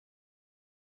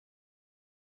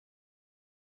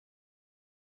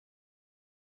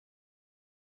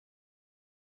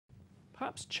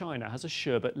Perhaps China has a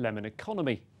sherbet lemon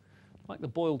economy. Like the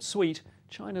boiled sweet,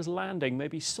 China's landing may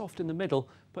be soft in the middle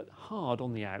but hard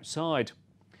on the outside.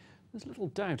 There's little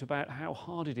doubt about how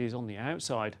hard it is on the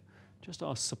outside. Just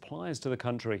ask suppliers to the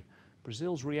country.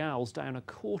 Brazil's real's down a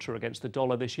quarter against the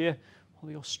dollar this year,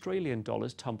 while the Australian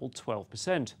dollar's tumbled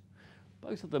 12%.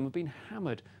 Both of them have been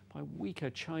hammered by weaker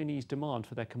Chinese demand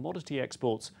for their commodity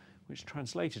exports, which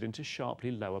translated into sharply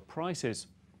lower prices.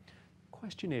 The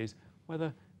question is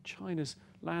whether China's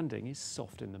landing is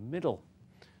soft in the middle.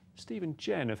 Stephen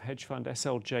Jen of hedge fund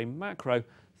SLJ Macro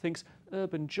thinks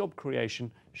urban job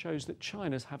creation shows that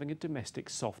China's having a domestic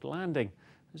soft landing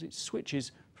as it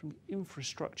switches from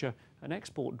infrastructure and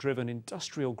export-driven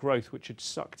industrial growth which had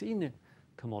sucked in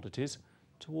commodities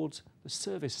towards the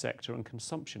service sector and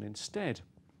consumption instead.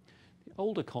 The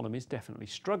old economy is definitely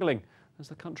struggling as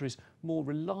the country's more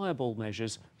reliable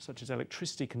measures such as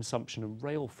electricity consumption and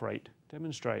rail freight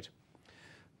demonstrate.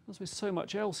 As with so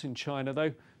much else in China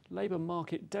though, labour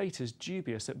market data is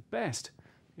dubious at best.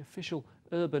 The official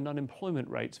urban unemployment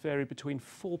rates vary between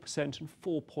 4% and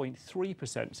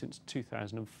 4.3% since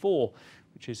 2004,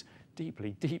 which is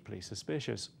deeply, deeply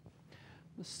suspicious.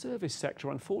 The service sector,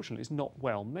 unfortunately, is not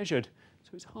well measured, so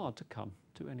it's hard to come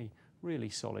to any really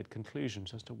solid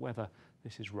conclusions as to whether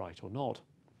this is right or not.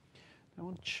 Now,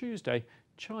 on Tuesday,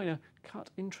 China cut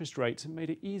interest rates and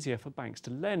made it easier for banks to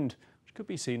lend, which could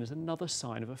be seen as another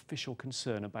sign of official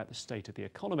concern about the state of the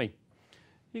economy.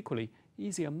 Equally,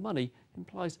 easier money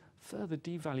implies further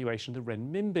devaluation of the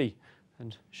renminbi,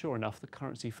 and sure enough, the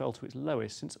currency fell to its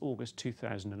lowest since August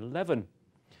 2011.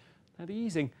 Now, the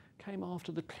easing came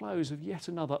after the close of yet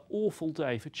another awful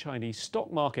day for Chinese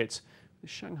stock markets, with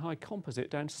Shanghai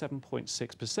Composite down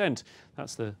 7.6%.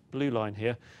 That's the blue line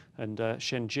here, and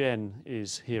Shenzhen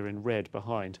is here in red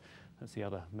behind. That's the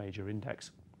other major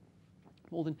index.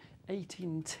 More than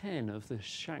 18 10 of the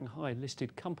Shanghai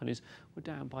listed companies were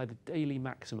down by the daily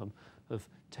maximum of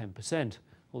 10%,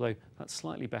 although that's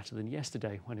slightly better than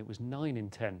yesterday when it was 9 in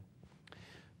 10.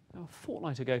 Now, a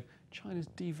fortnight ago, China's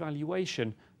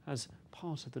devaluation as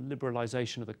part of the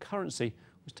liberalisation of the currency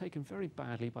was taken very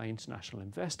badly by international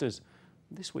investors.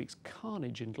 This week's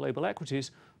carnage in global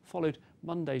equities followed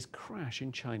Monday's crash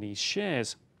in Chinese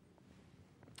shares.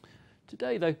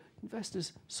 Today, though,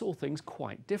 investors saw things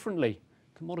quite differently.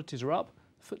 Commodities are up,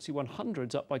 the FTSE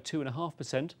 100's up by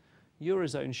 2.5%,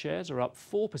 Eurozone shares are up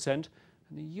 4%, and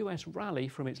the US rally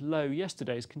from its low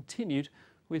yesterday has continued,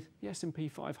 with the S&P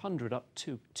 500 up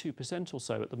 2% or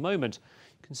so at the moment.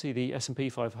 You can see the S&P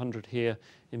 500 here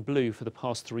in blue for the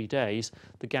past 3 days,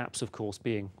 the gaps of course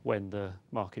being when the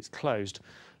markets closed,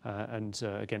 and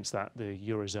against that the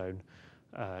Eurozone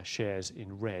shares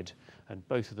in red, and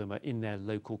both of them are in their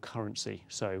local currency.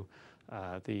 So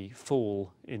the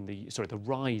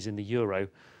rise in the euro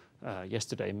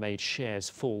yesterday made shares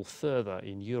fall further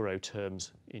in euro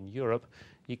terms in Europe.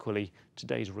 Equally,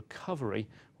 today's recovery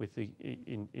with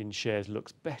in shares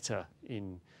looks better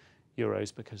in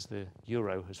euros because the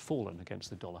euro has fallen against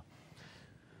the dollar.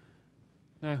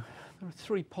 Now, there are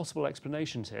 3 possible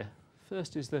explanations here.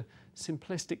 First is the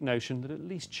simplistic notion that at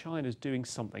least China's doing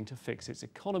something to fix its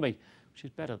economy, which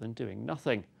is better than doing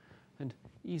nothing. And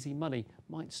easy money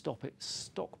might stop its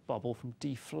stock bubble from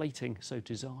deflating so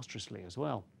disastrously as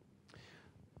well.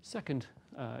 Second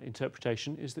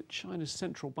interpretation is that China's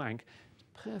central bank is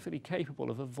perfectly capable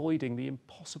of avoiding the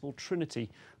impossible trinity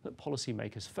that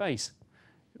policymakers face.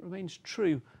 It remains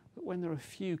true that when there are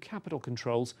few capital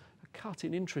controls, a cut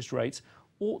in interest rates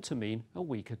ought to mean a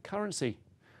weaker currency.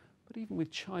 But even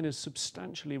with China's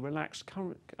substantially relaxed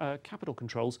capital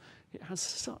controls, it has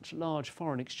such large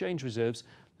foreign exchange reserves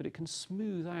that it can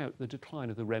smooth out the decline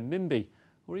of the renminbi,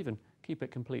 or even keep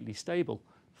it completely stable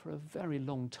for a very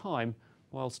long time,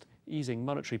 whilst easing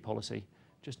monetary policy,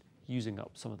 just using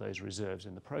up some of those reserves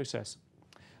in the process.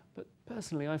 But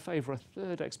personally, I favour a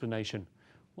third explanation.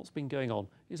 What's been going on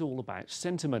is all about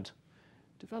sentiment.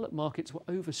 Developed markets were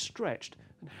overstretched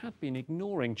and had been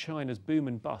ignoring China's boom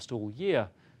and bust all year.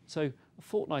 So a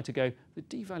fortnight ago, the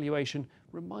devaluation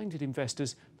reminded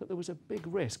investors that there was a big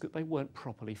risk that they weren't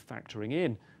properly factoring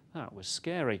in. That was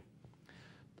scary.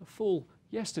 The fall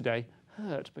yesterday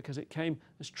hurt because it came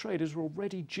as traders were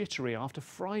already jittery after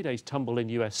Friday's tumble in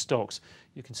US stocks.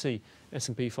 You can see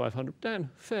S&P 500 down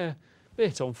a fair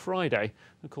bit on Friday,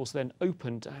 of course then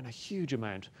opened down a huge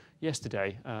amount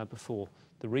yesterday before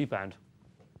the rebound.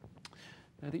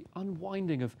 Now, the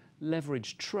unwinding of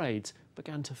leveraged trades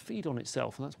began to feed on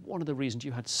itself, and that's one of the reasons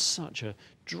you had such a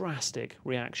drastic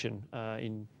reaction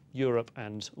in Europe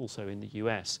and also in the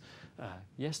US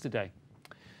yesterday.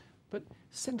 But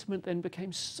sentiment then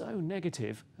became so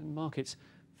negative and markets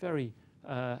very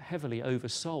heavily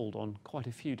oversold on quite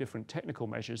a few different technical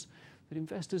measures that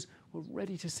investors were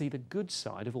ready to see the good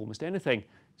side of almost anything,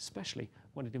 especially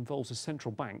when it involves a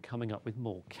central bank coming up with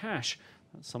more cash.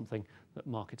 That's something that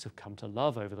markets have come to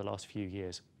love over the last few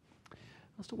years.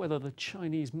 As to whether the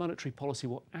Chinese monetary policy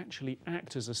will actually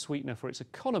act as a sweetener for its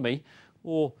economy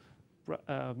or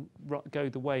go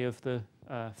the way of the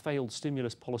failed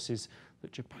stimulus policies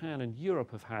that Japan and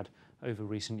Europe have had over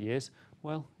recent years,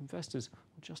 well, investors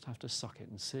will just have to suck it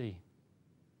and see.